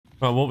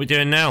Right, what are we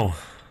doing now?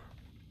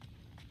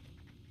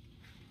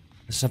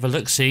 Let's have a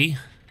look, see?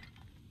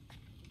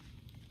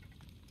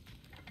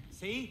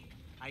 See?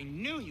 I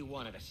knew you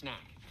wanted a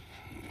snack.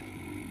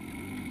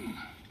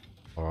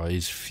 Oh,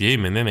 he's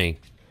fuming, isn't he?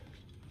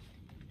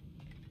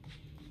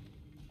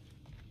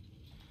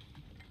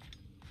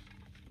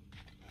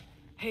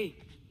 Hey,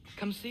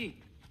 come see.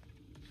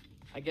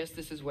 I guess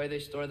this is where they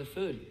store the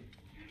food.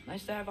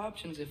 Nice to have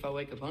options if I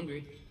wake up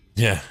hungry.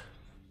 Yeah.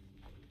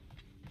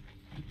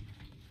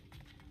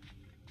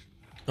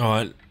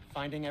 Alright,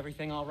 Finding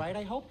everything all right,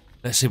 I hope?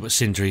 let's see what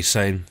Sindri's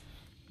saying.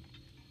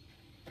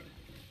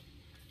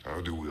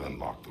 How do we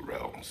unlock the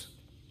realms?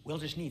 We'll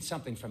just need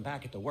something from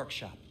back at the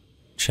workshop.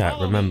 Chat,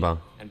 Follow remember,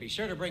 me, and be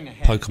sure to bring the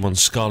head. Pokemon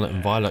Scarlet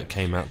and Violet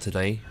came out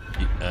today,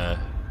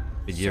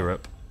 in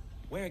Europe.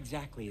 Where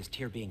exactly is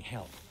Tyr being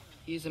held?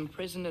 He's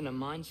imprisoned in a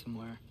mine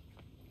somewhere.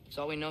 That's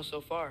all we know so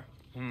far.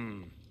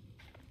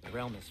 The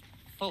realm is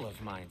full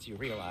of mines, you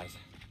realize.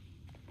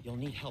 You'll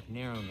need help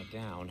narrowing it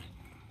down.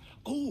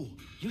 Oh,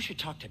 you should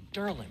talk to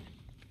Durlin.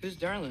 Who's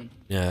Darlin?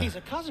 Yeah. He's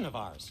a cousin of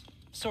ours.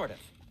 Sort of.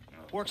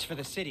 Works for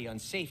the city on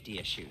safety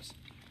issues.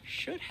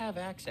 Should have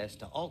access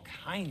to all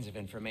kinds of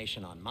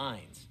information on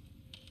mines.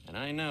 And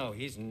I know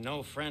he's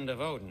no friend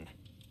of Odin.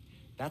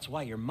 That's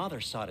why your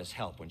mother sought his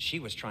help when she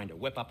was trying to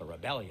whip up a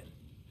rebellion.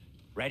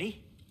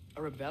 Ready?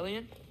 A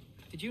rebellion?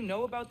 Did you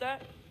know about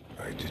that?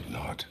 I did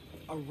not.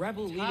 A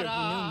rebel leader who knew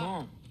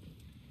Mom.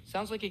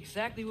 Sounds like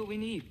exactly what we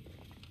need.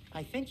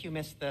 I think you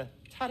missed the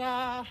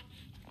ta-da.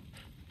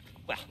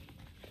 Well,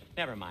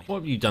 never mind. What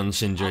have you done, I'll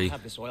Sindri?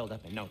 have this oiled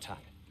up in no time.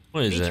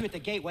 What is Meet you it? at the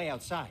gateway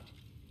outside.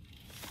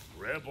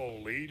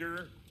 Rebel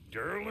leader?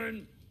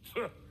 Durlin?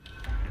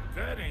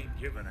 That ain't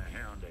giving a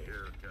hound a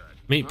haircut.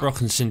 Meet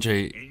Brock and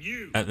Sindri And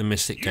you, at the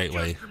Mystic you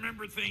Gateway. just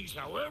remember things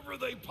however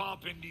they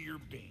pop into your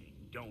being,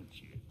 don't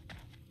you?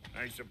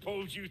 I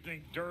suppose you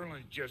think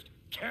Durlin's just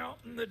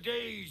counting the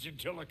days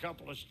until a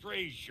couple of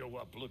strays show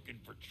up looking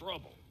for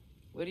trouble.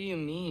 What do you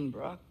mean,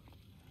 Brock?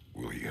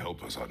 Will he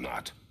help us or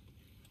not?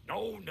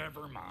 No,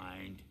 never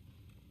mind.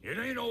 It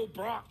ain't old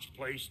Brock's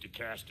place to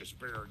cast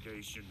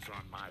aspersions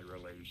on my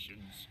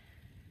relations.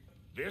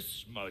 This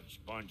smudge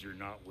sponger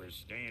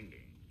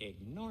notwithstanding.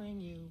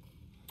 Ignoring you.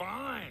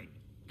 Fine.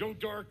 Go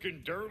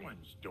darken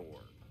Durlin's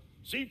door.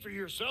 See for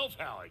yourself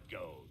how it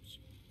goes.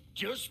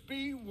 Just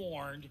be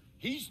warned,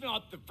 he's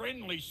not the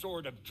friendly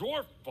sort of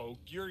dwarf folk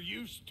you're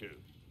used to.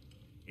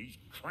 He's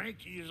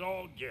cranky as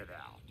all get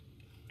out.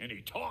 And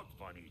he talk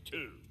funny,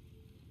 too.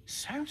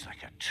 Sounds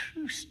like a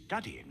true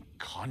study in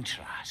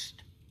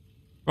contrast.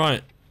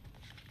 Right,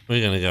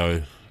 we're gonna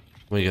go.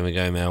 We're gonna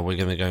go now. We're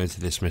gonna go into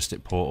this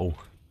Mystic Portal.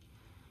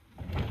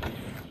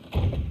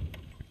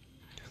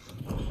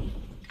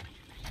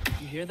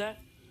 You hear that?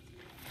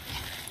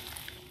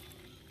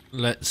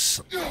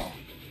 Let's.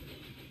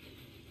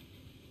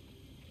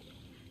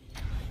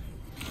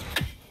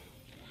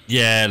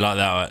 Yeah,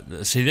 like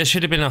that. See, there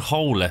should have been a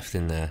hole left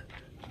in there.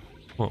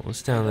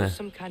 What's down Are there? those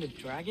some kind of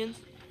dragons?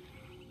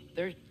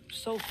 They're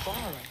so far,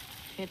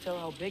 I can't tell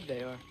how big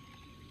they are.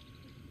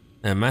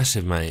 They're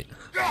massive, mate.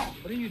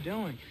 What are you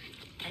doing?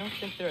 I don't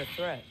think they're a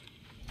threat.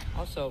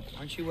 Also,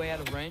 aren't you way out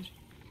of range?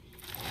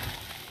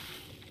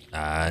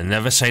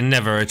 Never say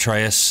never,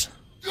 Atreus.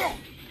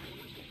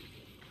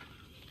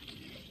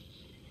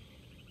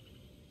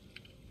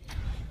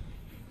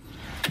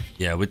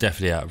 Yeah, we're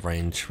definitely out of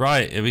range.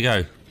 Right, here we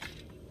go.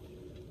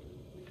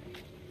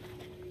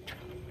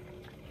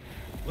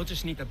 We'll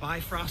just need the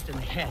Bifrost in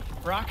the head.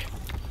 Brock,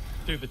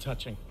 do the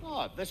touching.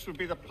 Oh, this would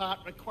be the part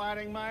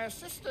requiring my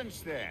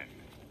assistance then.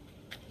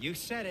 You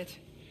said it.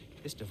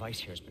 This device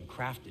here has been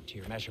crafted to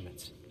your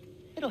measurements.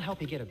 It'll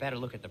help you get a better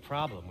look at the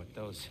problem with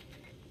those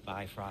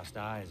Bifrost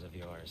eyes of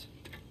yours.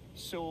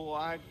 So,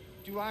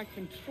 do I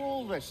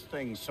control this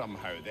thing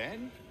somehow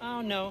then?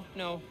 Oh, no.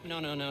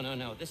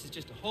 This is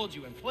just to hold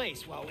you in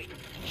place while we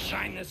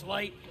shine this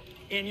light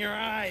in your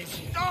eyes.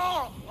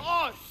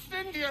 Oh,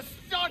 Cindy, you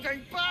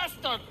sodding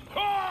bastard!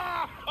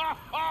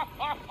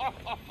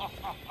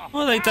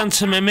 What have they done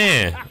to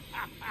Mimir?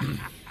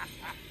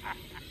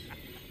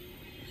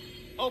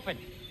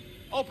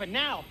 Open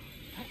now!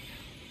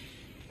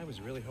 I was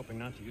really hoping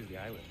not to use the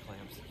eyelid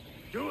clamps.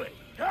 Do it.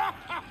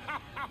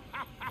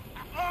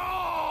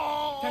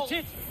 Oh!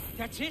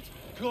 That's it.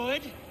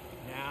 Good.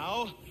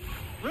 Now,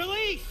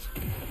 release!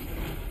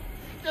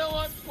 Still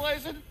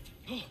unpleasant.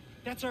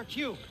 That's our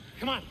cue.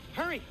 Come on,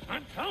 hurry.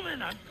 I'm coming.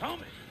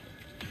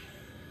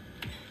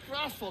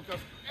 Grassful goes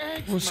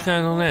eggs, What's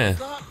man. going on What there? is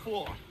that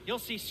for? You'll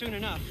see soon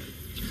enough.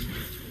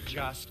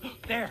 Just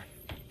there.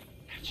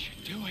 That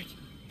should do it.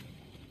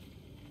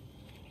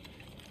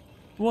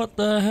 What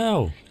the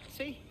hell?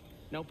 See?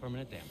 No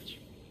permanent damage.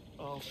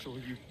 I'll show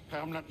you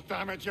permanent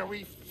damage, you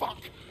wee fuck.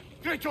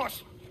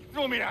 Kratos,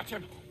 throw me at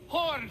him.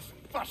 Horns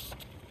first.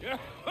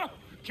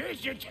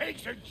 Case you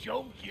takes a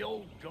joke, you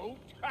old goat.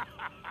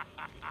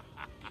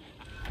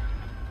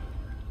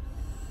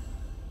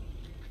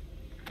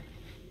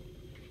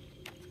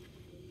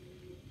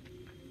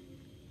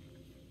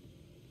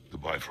 The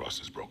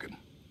Bifrost is broken.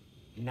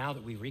 Now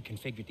that we've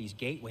reconfigured these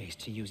gateways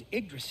to use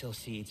Yggdrasil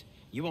seeds,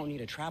 you won't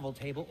need a travel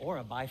table or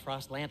a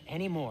Bifrost lamp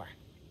anymore.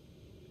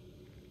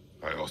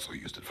 I also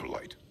used it for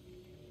light.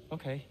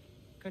 Okay,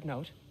 good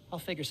note. I'll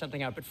figure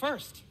something out, but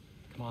first,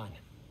 come on,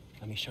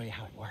 let me show you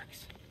how it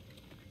works.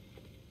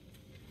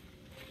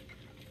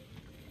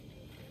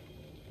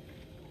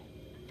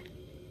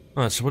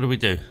 Alright, so what do we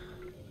do?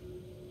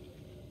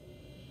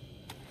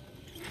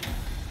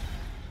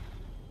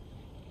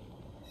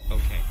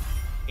 Okay,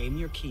 aim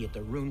your key at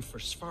the rune for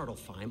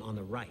Svartalfheim on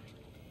the right,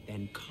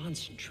 then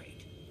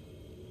concentrate.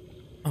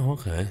 Oh,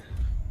 okay.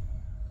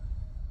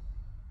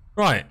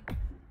 Right,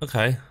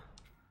 okay.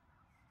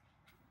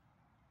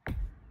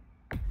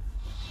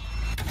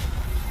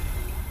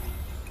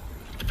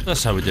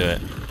 That's how we do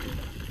it.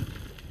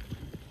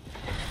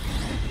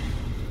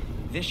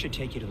 This should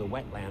take you to the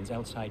wetlands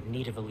outside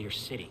Nidavellir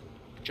City.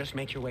 Just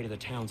make your way to the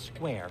town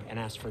square and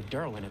ask for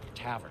Derlin at the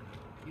tavern.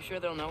 You sure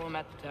they'll know him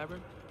at the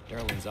tavern?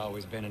 Derlin's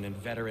always been an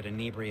inveterate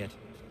inebriate.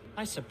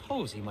 I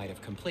suppose he might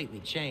have completely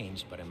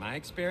changed, but in my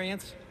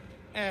experience,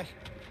 Did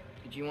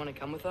you want to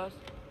come with us?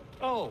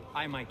 Oh,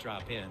 I might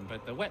drop in,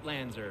 but the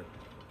wetlands are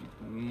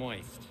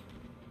moist.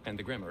 And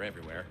the Grim are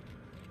everywhere.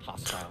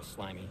 Hostile,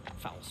 slimy,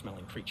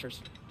 foul-smelling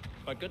creatures.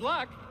 But good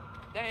luck!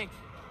 Thanks.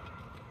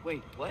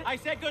 Wait, what? I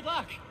said good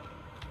luck!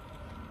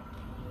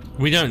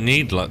 We don't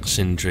need luck,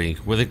 Sindri.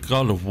 We're the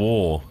god of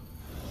war.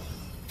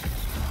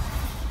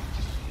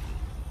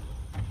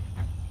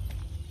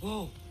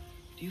 Whoa,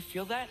 do you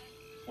feel that?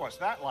 What's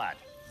that, lad?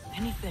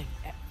 Anything,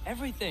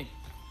 everything.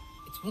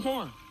 It's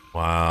warm.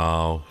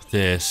 Wow,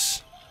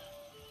 this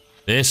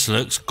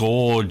looks We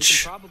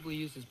gorge. can probably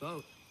use his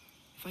boat.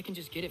 If I can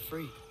just get it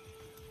free.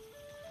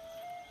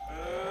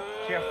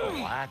 Careful,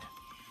 lad.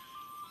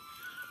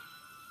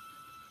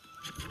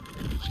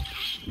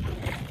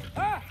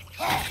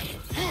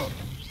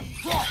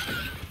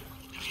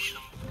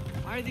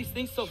 Why are these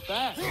things so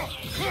fast?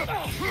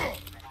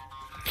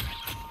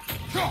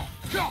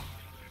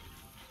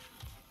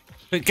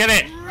 But get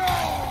it!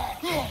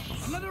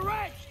 Another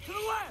wretch! To the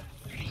left!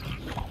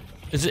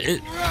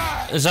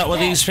 Is that what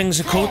these things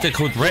are called? They're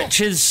called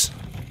wretches?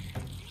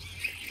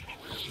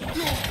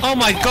 Oh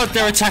my god,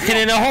 they're attacking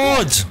in a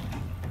horde!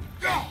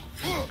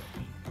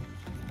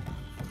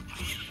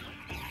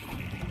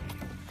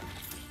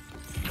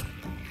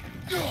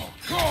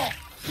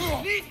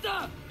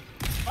 Nista!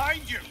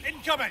 Behind you!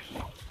 Incoming!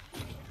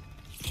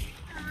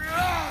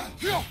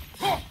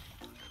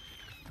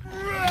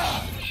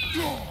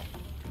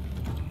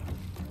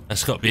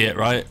 That's got to be it,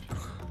 right?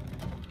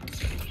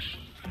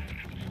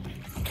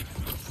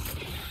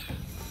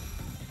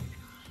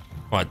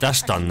 Right,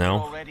 that's done now.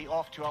 Already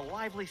off to a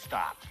lively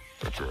start.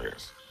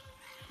 Atreus,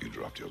 you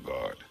dropped your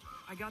guard.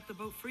 I got the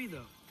boat free,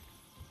 though.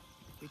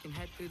 We can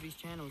head through these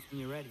channels when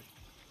you're ready.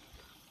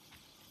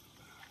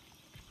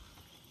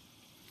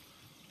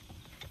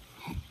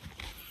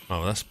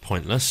 Oh, that's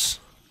pointless.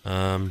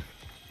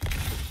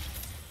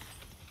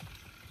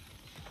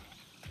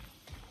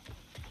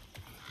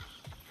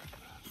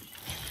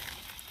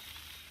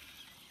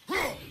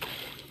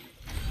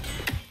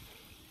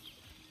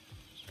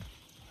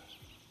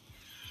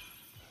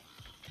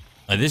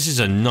 Oh, this is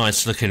a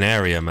nice looking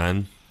area,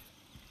 man.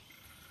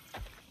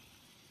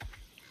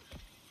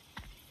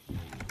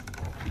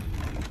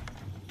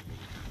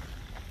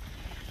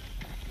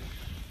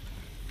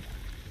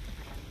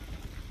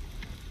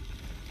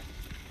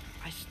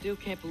 I still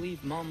can't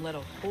believe Mom led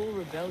a whole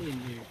rebellion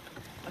here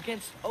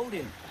against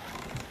Odin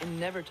and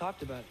never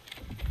talked about it.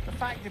 The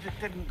fact that it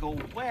didn't go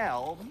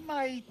well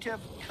might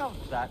have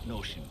covered that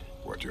notion.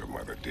 What your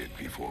mother did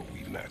before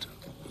we met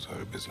was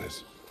her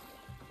business.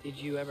 Did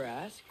you ever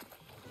ask?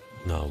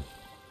 No.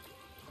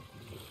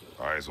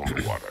 Eyes on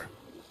the water.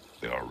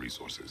 There are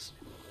resources.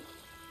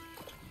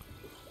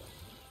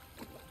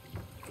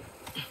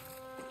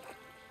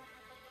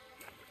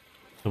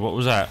 So what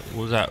was that?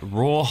 What was that?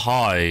 Raw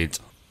hide.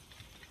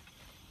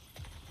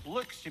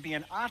 Looks to be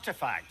an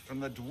artifact from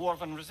the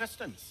Dwarven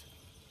Resistance.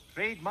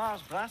 Trade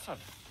Mars Brasser,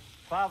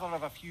 father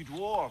of a few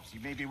dwarves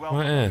you may be well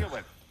Right familiar here.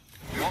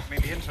 with. Rock may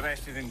be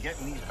interested in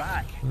getting these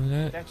back.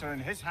 Okay. Better in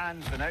his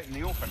hands than out in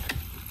the open.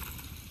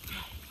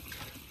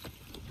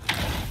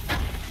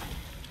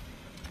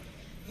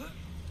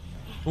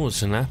 Oh,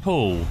 it's an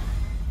apple.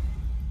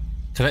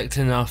 Collect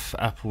enough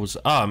apples.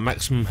 Ah,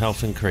 maximum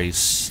health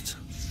increased.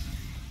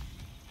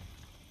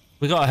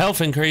 We got a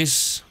health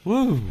increase.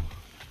 Woo!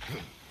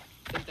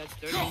 Think that's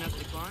dirty enough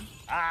to climb?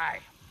 Aye,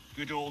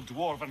 good old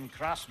Dwarven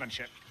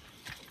craftsmanship.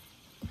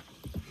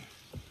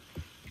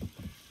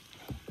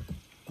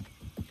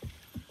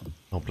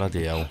 Oh,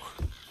 bloody hell.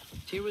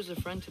 Tyr was a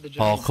friend to the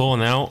giants. Parkour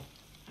now.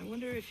 I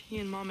wonder if he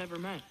and Mom ever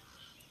met.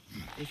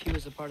 If he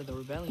was a part of the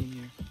rebellion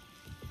here.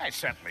 It's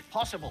certainly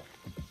possible.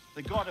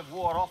 The god of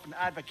war often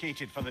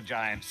advocated for the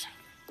giants.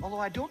 Although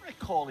I don't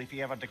recall if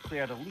he ever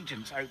declared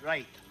allegiance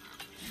outright.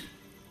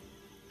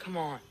 Come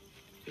on.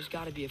 There's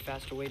got to be a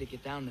faster way to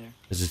get down there.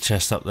 There's a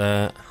chest up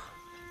there.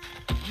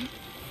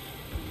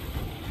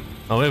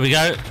 Oh, here we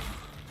go.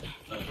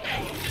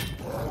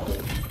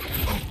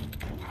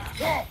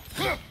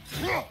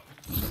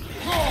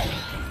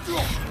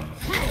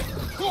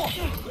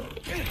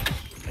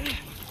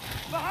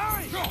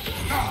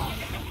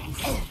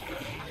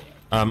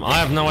 I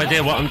have no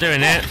idea what I'm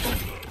doing here.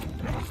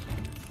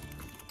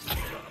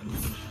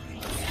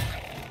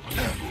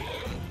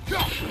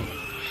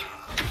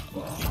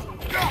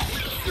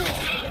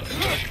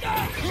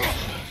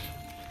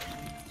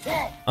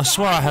 I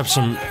swear I have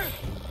some...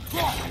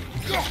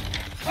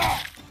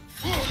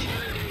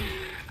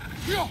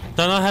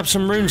 Don't I have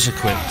some runes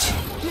equipped?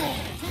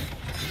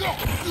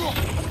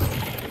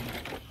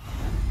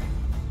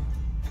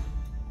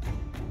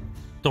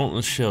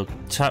 Dauntless Shield.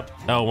 Tap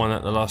L1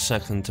 at the last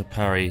second to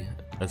parry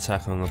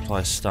attack and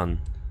apply stun.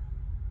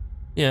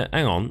 Yeah,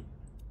 hang on.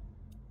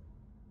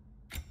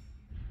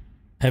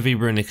 Heavy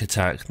runic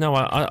attack. No,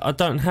 I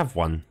don't have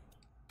one.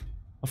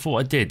 I thought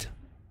I did.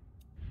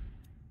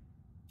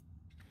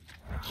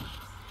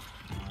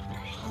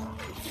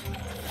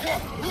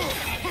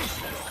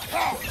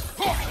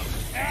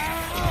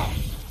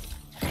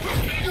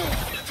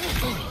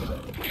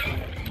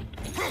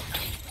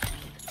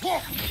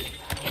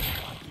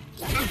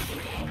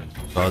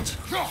 God.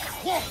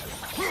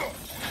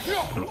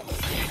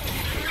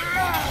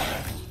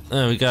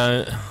 There we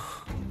go.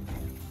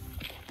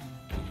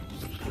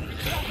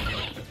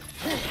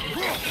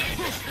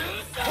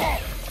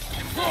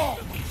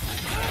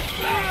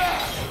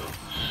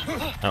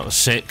 That was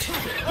sick.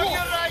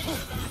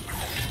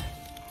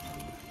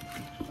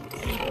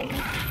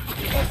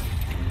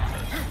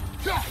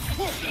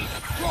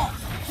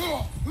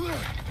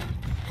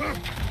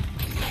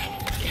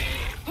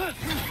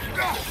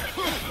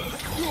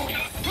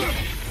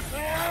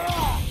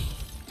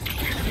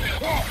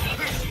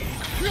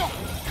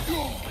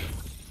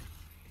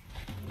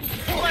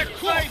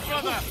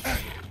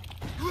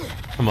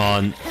 Come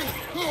on.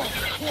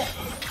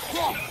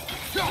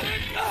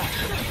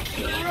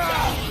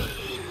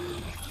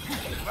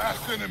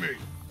 Last enemy.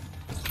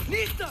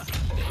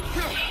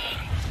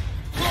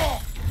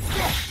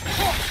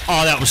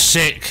 Oh, that was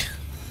sick.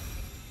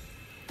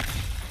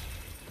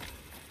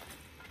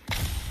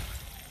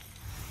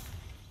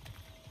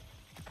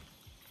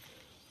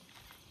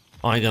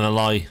 I ain't gonna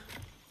lie.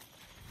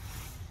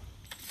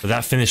 But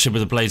that finisher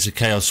with the Blades of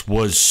Chaos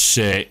was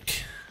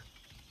sick.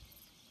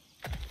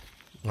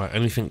 Right,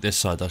 anything this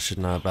side I should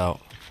know about?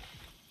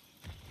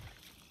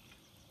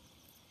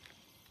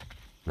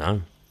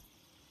 No.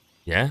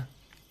 Yeah?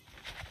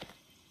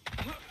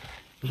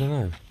 I don't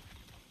know.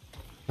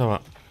 So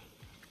what?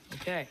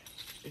 Okay,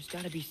 there's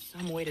gotta be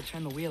some way to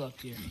turn the wheel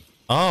up here.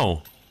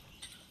 Oh!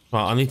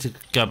 Right, I need to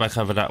go back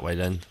over that way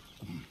then.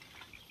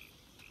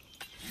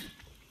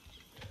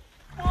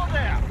 Whoa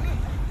there!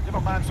 Give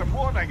a man some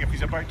warning if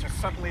he's about to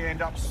suddenly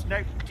end up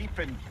snout deep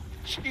in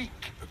cheek.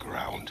 The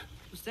ground.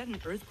 Was that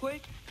an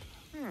earthquake?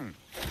 An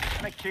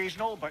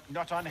occasional but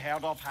not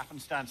unheard of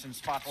happenstance in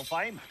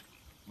Svartalfheim.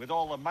 With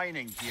all the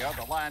mining here,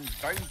 the land's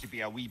bound to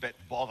be a wee bit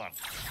bothered.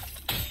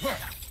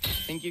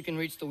 Think you can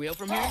reach the wheel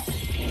from here?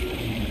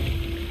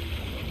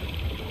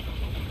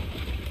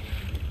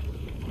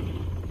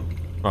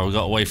 Right, we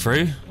got a way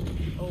through.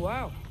 Oh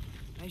wow,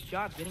 nice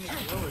job getting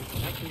it lower.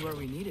 Exactly where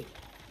we need it.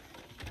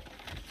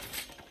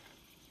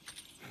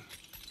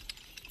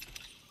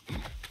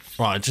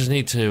 Right, I just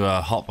need to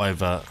hop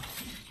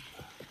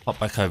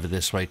back over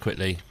this way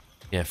quickly.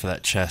 Yeah, for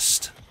that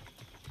chest.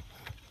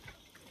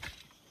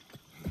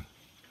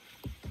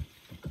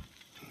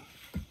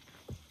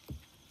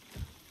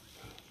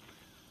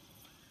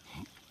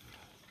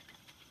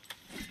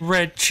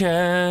 Red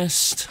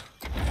chest.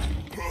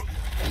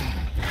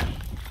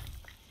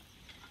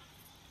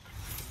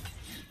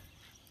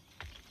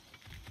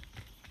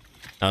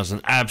 That was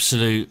an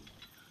absolute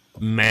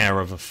mare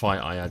of a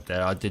fight I had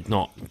there. I did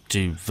not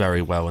do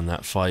very well in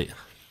that fight.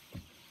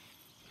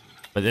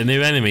 But they're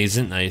new enemies,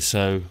 aren't they?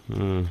 So...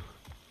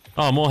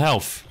 Oh, more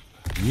health.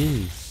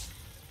 Yes.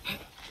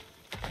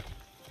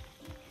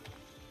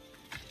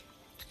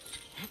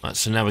 Right,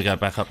 so now we go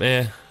back up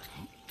here.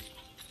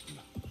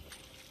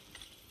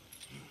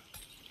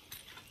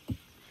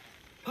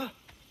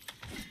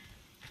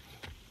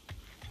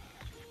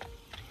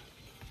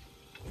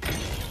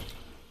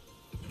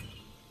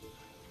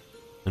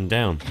 And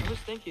down. I was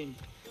thinking,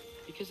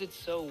 because it's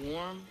so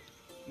warm,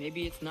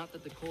 maybe it's not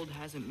that the cold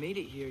hasn't made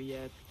it here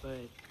yet, but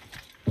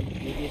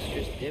maybe it's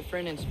just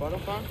different in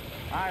Svartalfheim?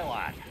 Aye,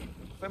 lad.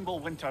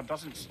 Winter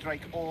doesn't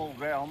strike all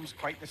realms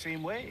quite the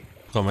same way.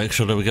 Gotta make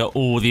sure that we got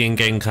all the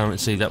in-game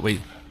currency that we...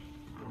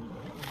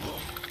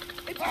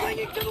 It's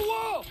clinging to the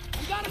wall!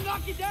 We gotta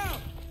knock it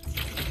down!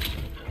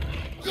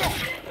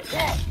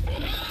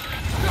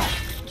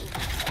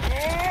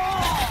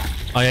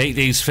 I hate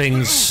these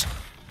things.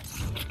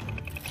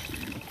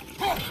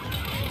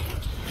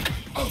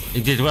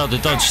 He did well to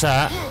dodge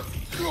that.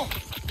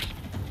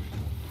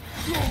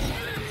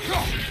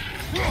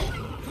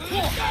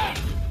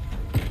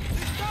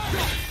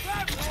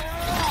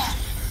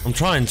 I'm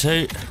trying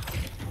to.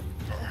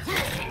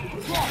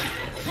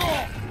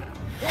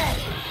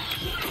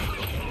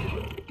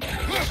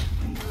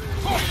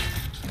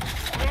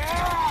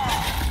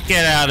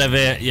 Get out of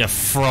it, you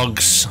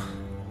frogs.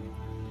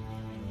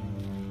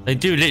 They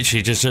do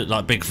literally just look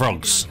like big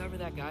frogs. Can I uncover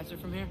that geyser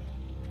from here?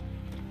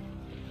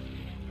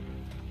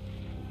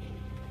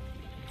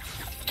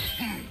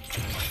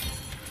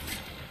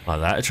 Like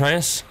that,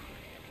 Atreus?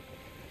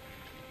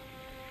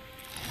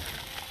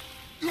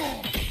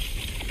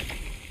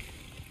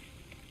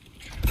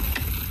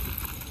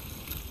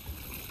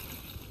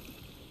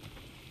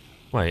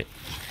 Wait.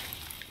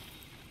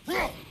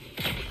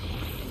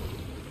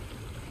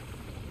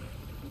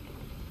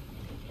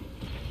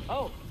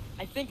 Oh,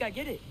 I think I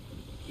get it.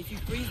 If you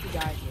freeze the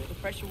geyser, the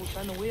pressure will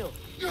turn the wheel.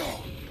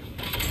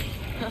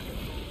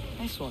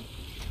 Nice one.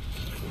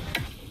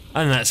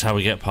 And that's how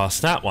we get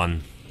past that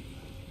one.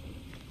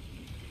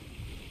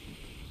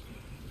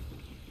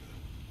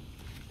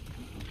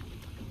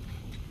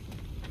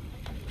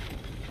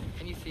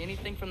 Can you see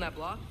anything from that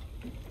block?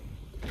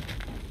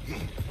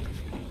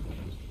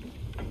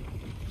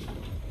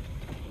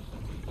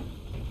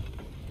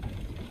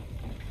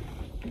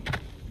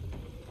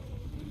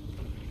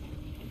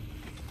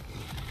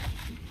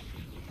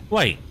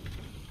 Wait.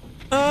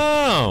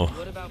 Oh!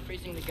 What about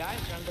freezing the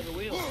geyser under the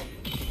wheel?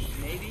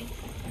 Maybe?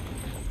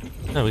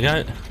 There we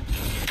go.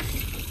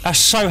 That's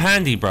so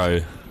handy,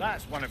 bro.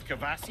 That's one of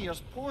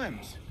Kvasir's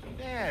poems.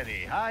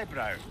 Very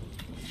highbrow.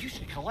 You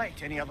should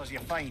collect any others you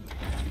find.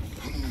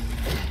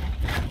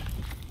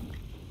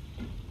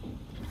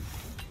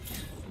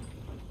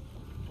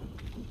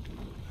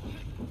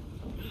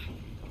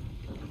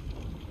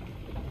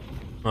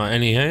 Right,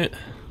 anywho,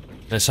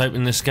 let's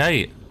open this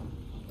gate.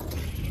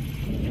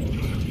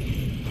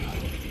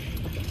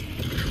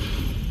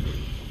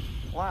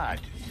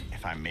 Lad,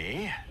 if I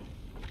may,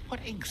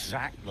 what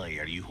exactly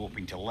are you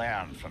hoping to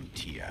learn from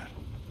Tyr?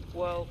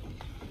 Well,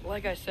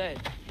 like I said,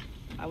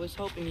 I was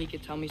hoping he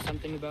could tell me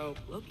something about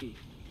Loki.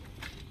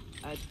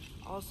 I'd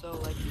also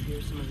like to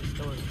hear some of the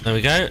stories. There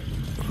we go.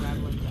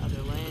 Traveling to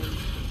other lands,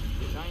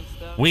 giant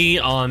stuff. We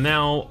are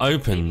now Maybe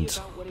opened.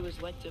 about what it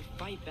was like to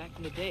fight back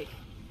in the day.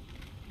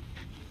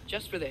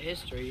 Just for the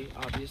history,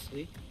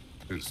 obviously.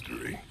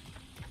 History.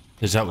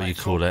 Is that what you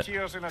called it?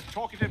 Tyr's in a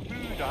talkative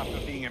mood after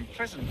being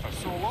imprisoned for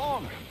so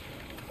long.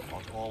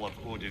 Not all of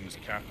Odin's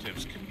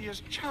captives can be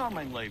as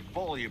charmingly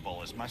voluble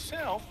as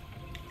myself.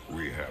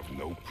 We have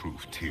no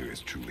proof Tyr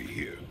is truly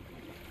here.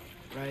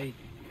 Right.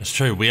 It's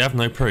true, we have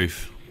no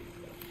proof.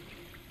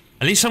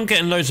 At least I'm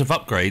getting loads of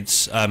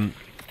upgrades.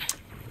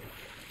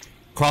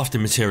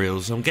 Crafting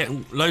materials. I'm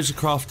getting loads of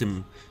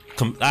crafting...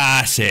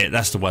 that's it,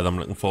 that's the word I'm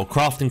looking for.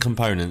 Crafting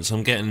components.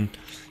 I'm getting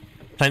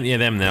plenty of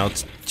them now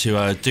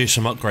to do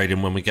some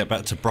upgrading when we get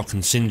back to Brock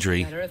and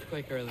Sindri. That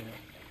earthquake earlier.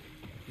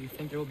 Do you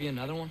think there will be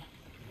another one?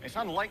 It's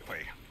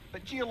unlikely,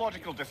 but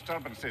geological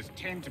disturbances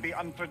tend to be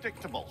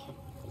unpredictable.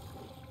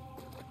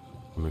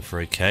 Coming for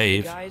a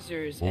cave.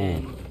 Geysers Ooh.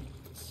 and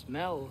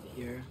smell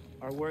here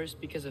are worse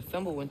because of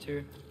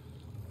Fimbulwinter.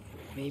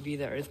 Maybe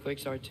the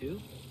earthquakes are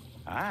too?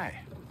 Aye,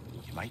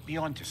 you might be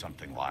onto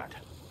something, lad.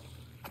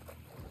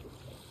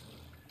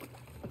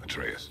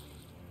 Atreus,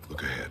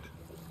 look ahead.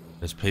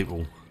 There's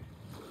people.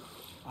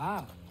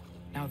 Wow.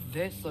 Now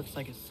this looks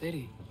like a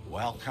city.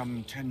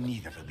 Welcome to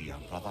Nidavellir,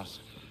 brothers.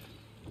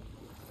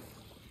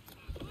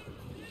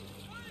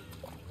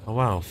 Oh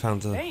wow,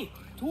 found a... Hey,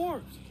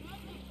 dwarves!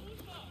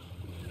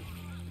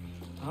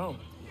 Oh.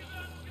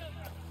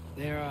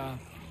 They're,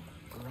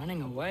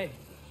 running away.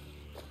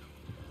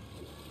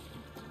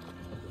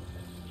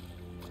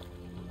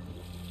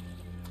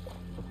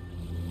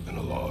 An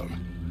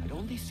alarm. I'd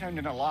only sound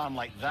an alarm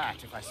like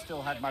that if I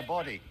still had my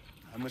body,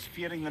 and was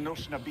fearing the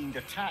notion of being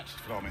detached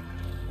from it.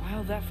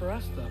 Wild that for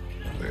us, though.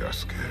 They are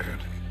scared.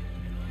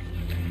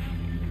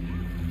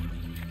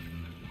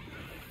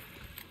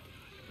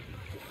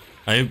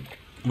 Hey,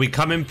 we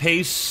come in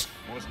peace.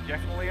 Most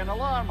definitely an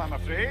alarm, I'm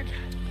afraid.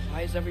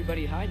 Why is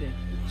everybody hiding?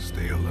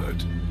 Stay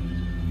alert.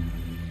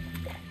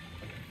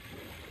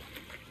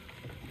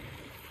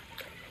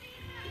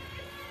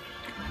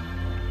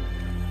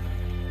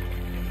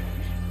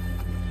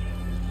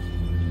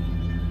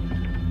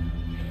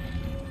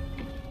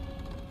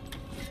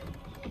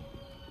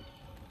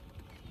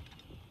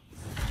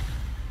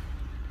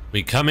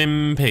 We come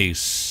in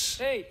peace.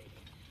 Hey,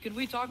 could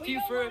we talk to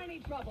you for... any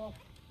trouble,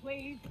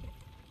 please.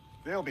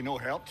 There'll be no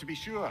help, to be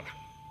sure.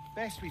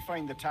 Best we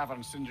find the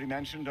tavern Sindri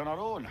mentioned on our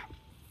own.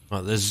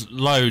 Right, there's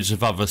loads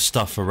of other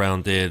stuff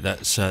around here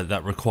that's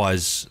that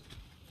requires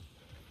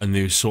a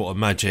new sort of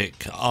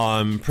magic.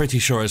 I'm pretty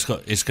sure it's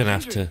gonna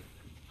have to.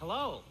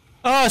 Hello.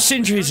 Ah,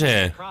 Sindri's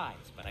here. Surprise,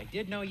 but I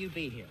did know you'd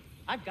be here.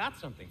 I've got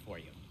something for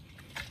you.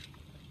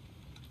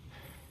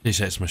 Please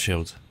say it's my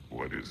shield.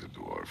 What is it,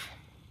 dwarf?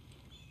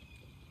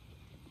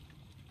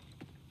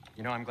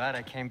 You know, I'm glad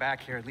I came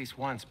back here at least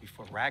once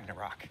before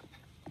Ragnarok.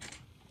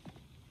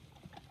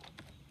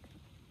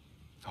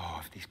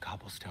 Oh, if these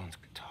cobblestones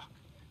could talk.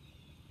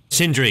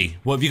 Sindri,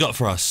 what have you got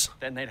for us?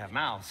 Then they'd have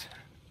mouths.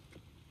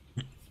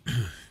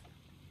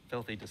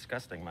 Filthy,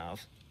 disgusting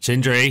mouths.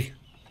 Sindri.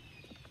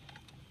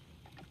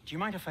 Do you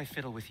mind if I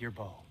fiddle with your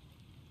bow?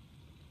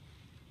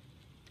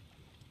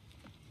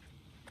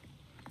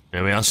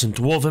 There we are, some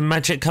dwarven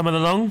magic coming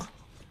along.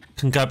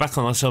 Can go back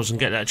on ourselves and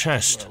get that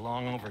chest. We're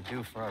long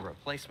overdue for a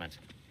replacement.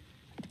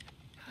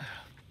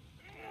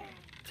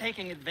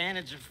 taking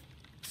advantage of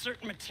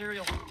certain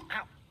material.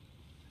 Ow.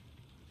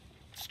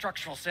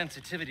 Structural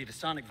sensitivity to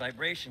sonic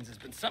vibrations has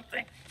been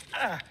something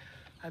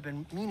I've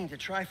been meaning to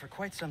try for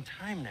quite some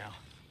time now.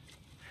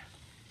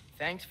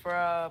 Thanks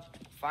for,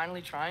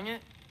 finally trying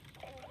it.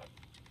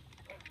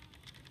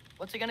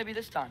 What's it gonna be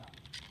this time?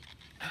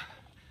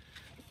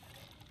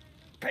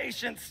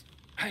 Patience.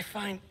 I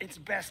find it's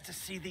best to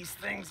see these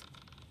things,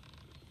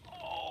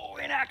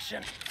 in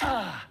action.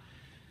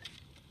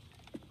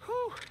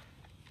 Whew.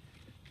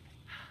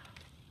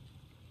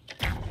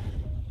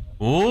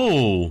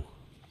 Ooh.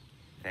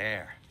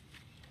 There.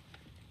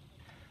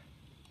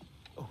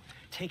 Oh,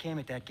 take aim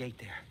at that gate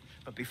there.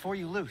 But before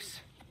you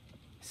loose,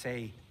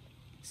 say,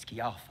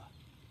 Skialfa.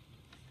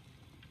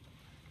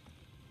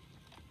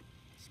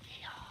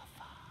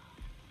 Skialfa.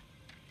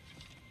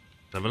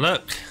 Have a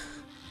look.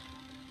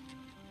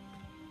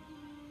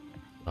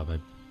 Bye,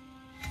 babe.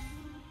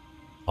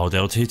 Hold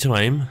L2 to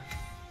aim.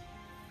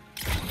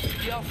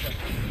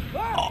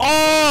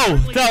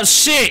 Oh, that's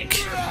sick!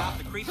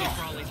 The creepy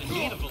crawlies in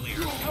need of a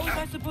leader. How was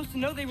I supposed to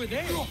know they were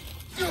there?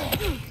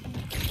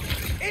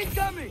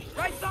 Incoming!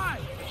 Right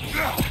side!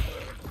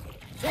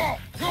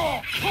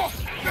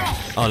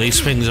 Oh,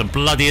 these things are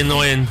bloody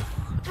annoying.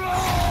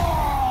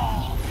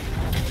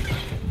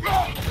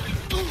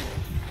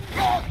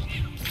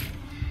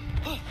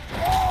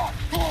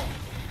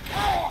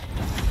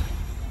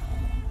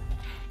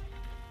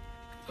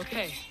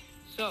 Okay,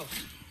 so,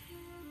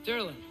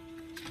 Derlin.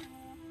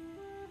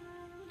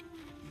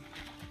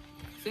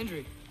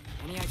 Sindri,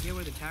 any idea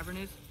where the tavern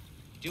is?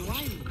 Do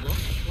I look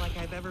like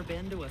I've ever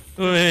been to a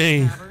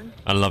Whee. tavern?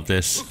 I love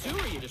this. The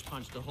sewer you just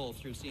punched a hole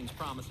through seems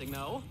promising,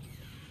 though.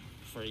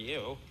 For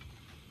you.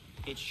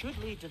 It should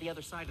lead to the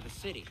other side of the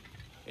city.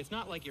 It's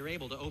not like you're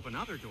able to open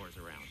other doors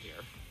around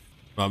here.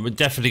 Right, we're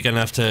definitely going to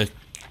have to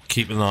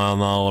keep an eye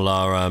on all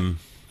our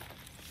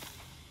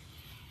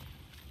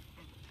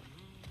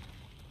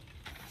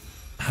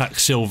hack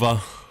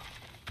silver.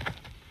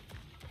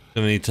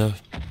 Gonna need to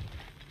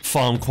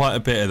farm quite a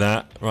bit of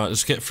that. Right,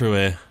 let's get through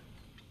here.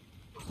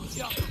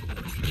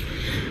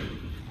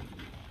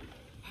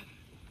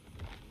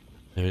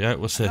 There we go.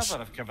 What's this?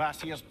 Another of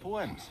Kvasir's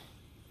poems.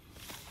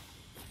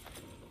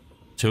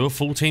 2 of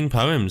 14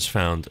 poems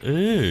found.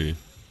 Ooh.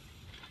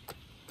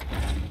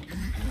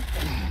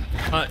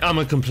 I'm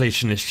a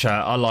completionist,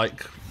 chat. I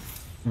like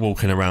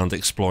walking around,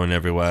 exploring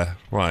everywhere.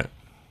 Right.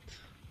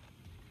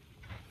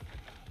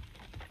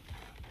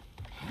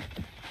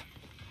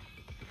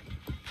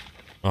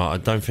 Oh, I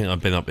don't think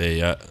I've been up here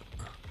yet.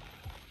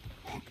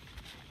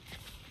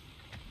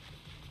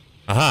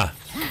 Aha!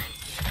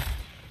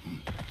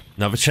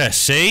 Another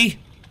chest, see?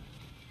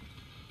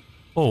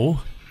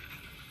 Oh.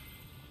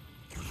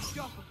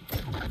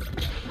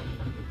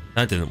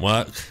 That didn't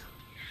work.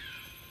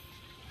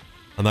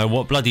 I know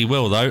what bloody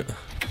will, though.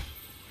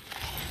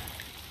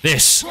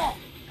 This!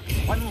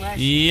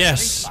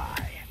 Yes!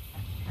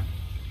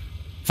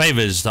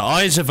 Favours, the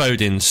Eyes of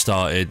Odin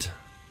started.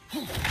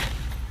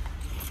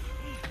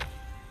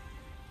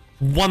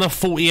 1 of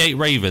 48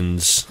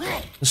 ravens.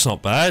 That's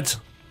not bad.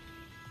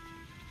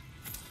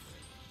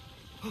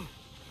 I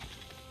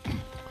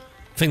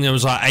think there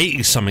was like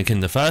 80 something in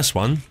the first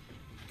one.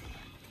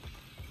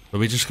 But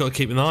we just got to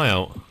keep an eye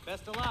out.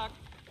 Best of luck.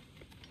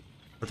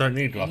 I don't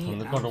need luck Any on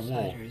the God of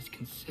War. outsider is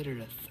considered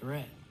a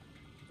threat.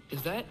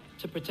 Is that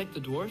to protect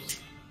the dwarves?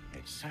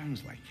 It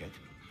sounds like it.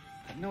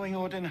 But knowing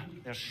Odin,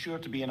 there's sure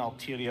to be an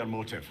ulterior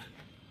motive.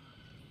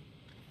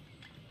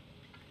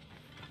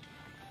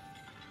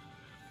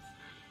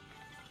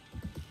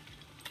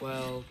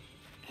 Well,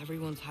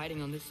 everyone's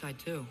hiding on this side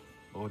too.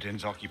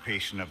 Odin's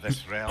occupation of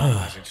this realm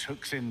has its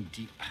hooks in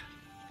deep.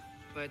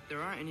 But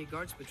there aren't any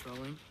guards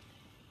patrolling.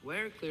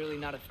 We're clearly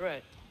not a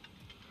threat.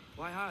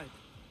 Why hide?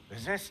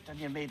 Resist and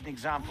you're made an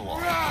example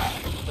of.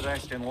 Put the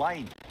rest in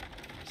line.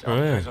 Oh,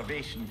 yeah.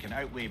 Self-preservation can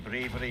outweigh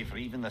bravery for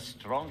even the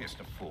strongest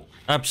of folk.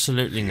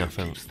 Absolutely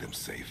nothing. Keeps them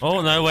safe.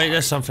 Oh no, wait,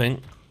 there's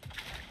something.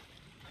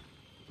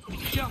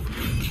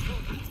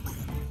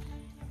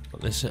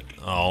 What is it?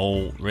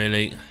 Oh,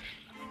 really?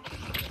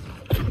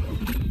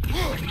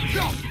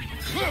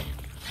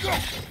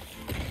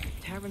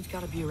 Tavern's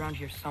gotta be around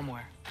here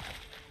somewhere.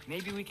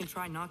 Maybe we can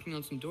try knocking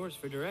on some doors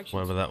for directions.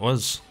 Whatever that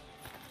was.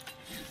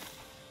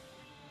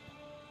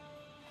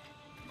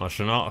 That's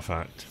an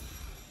artifact.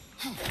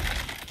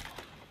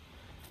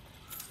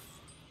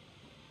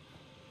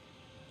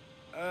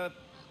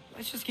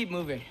 Let's just keep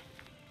moving.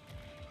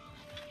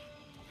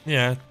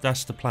 Yeah,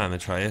 that's the plan,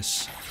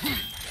 Atreus.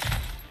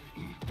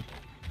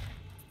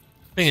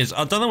 Thing is,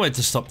 I don't know where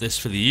to stop this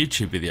for the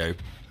YouTube video.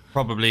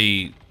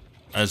 Probably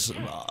as...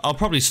 I'll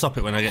probably stop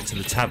it when I get to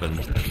the tavern.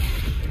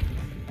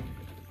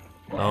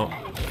 Oh.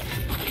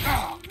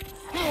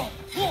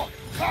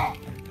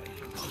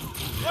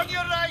 On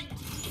your right!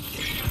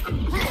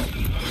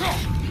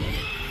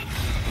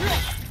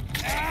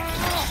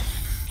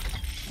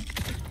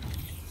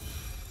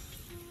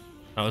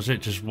 That was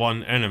it, just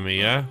one enemy,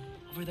 yeah?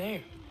 Over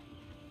there.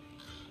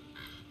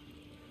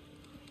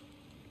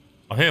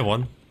 I hear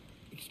one.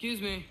 Excuse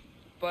me,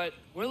 but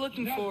we're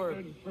looking for...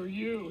 Nothing for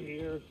you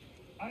here.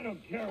 I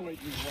don't care what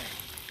you want.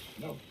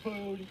 No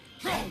food,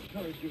 no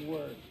encouraging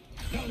words.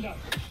 No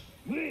nothing.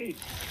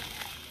 Leave!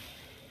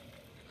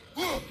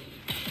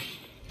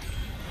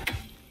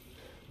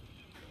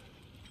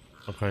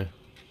 Okay.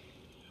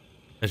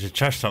 There's a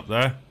chest up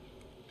there.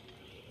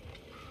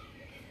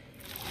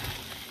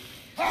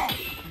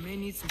 You may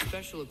need some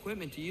special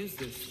equipment to use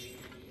this.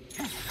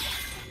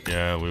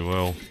 Yeah, we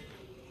will.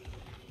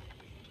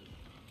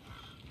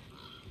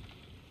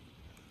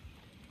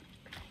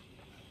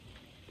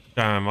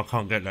 Damn, I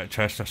can't get that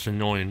chest. That's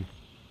annoying.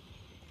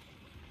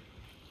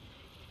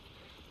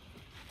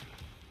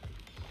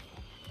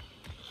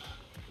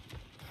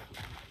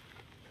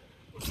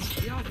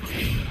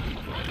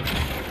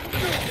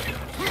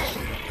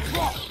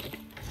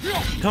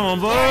 Come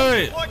on,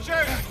 boy! Watch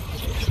out!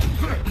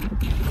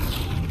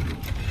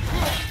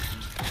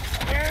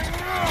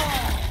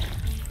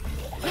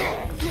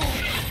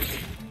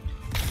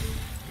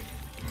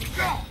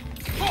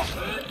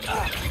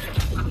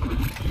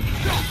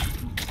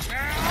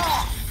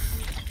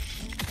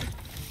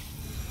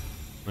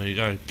 There you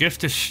go.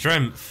 Gift of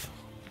strength.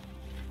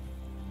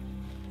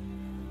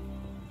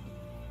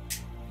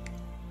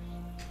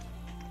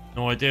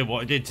 No idea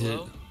what I did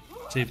to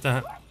achieve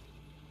that.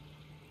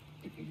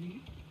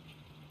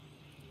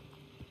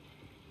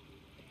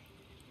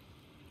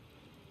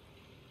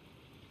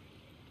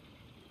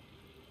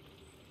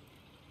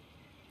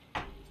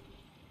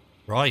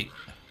 Right.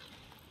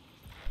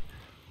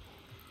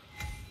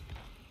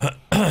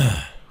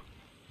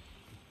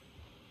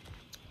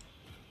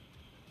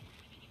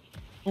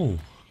 Oh.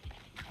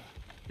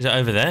 Is it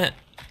over there?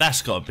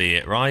 That's got to be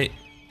it, right?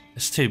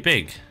 It's too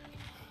big.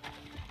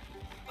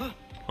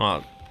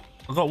 Right.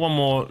 I've got one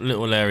more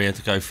little area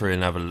to go through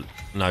and have a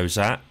nose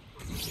at.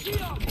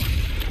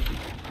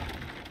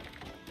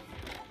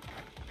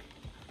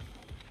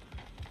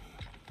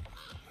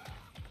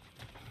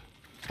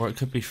 Or it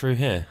could be through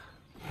here.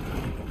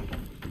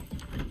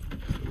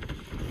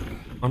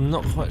 I'm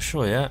not quite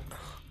sure yet.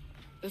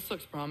 This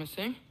looks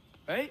promising,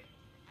 right?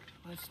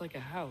 Well, it's like a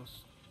house.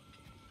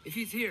 If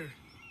he's here,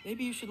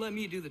 maybe you should let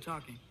me do the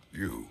talking.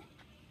 You.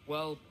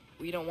 Well,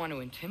 we don't want to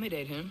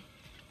intimidate him.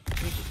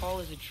 He's tall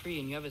as a tree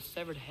and you have a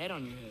severed head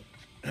on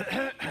your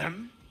head.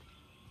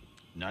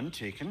 None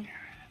taken.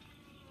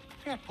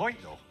 Fair point,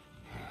 though.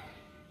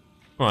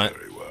 Right.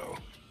 Very well.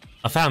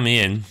 I found the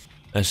inn.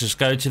 Let's just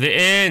go to the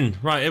inn.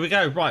 Right, here we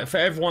go. Right, for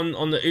everyone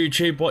on the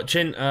YouTube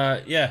watching,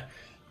 yeah,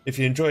 if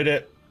you enjoyed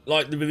it,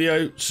 like the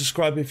video,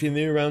 subscribe if you're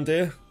new around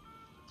here.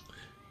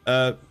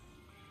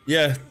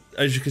 Yeah,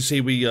 as you can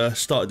see, we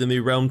started a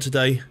new realm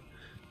today.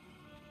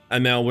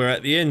 And now we're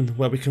at the inn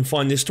where we can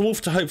find this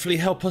dwarf to hopefully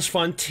help us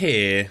find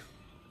Tyr.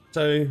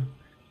 So,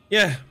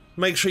 yeah,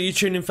 make sure you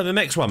tune in for the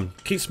next one.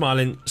 Keep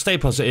smiling, stay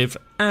positive,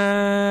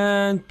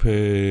 and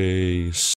peace.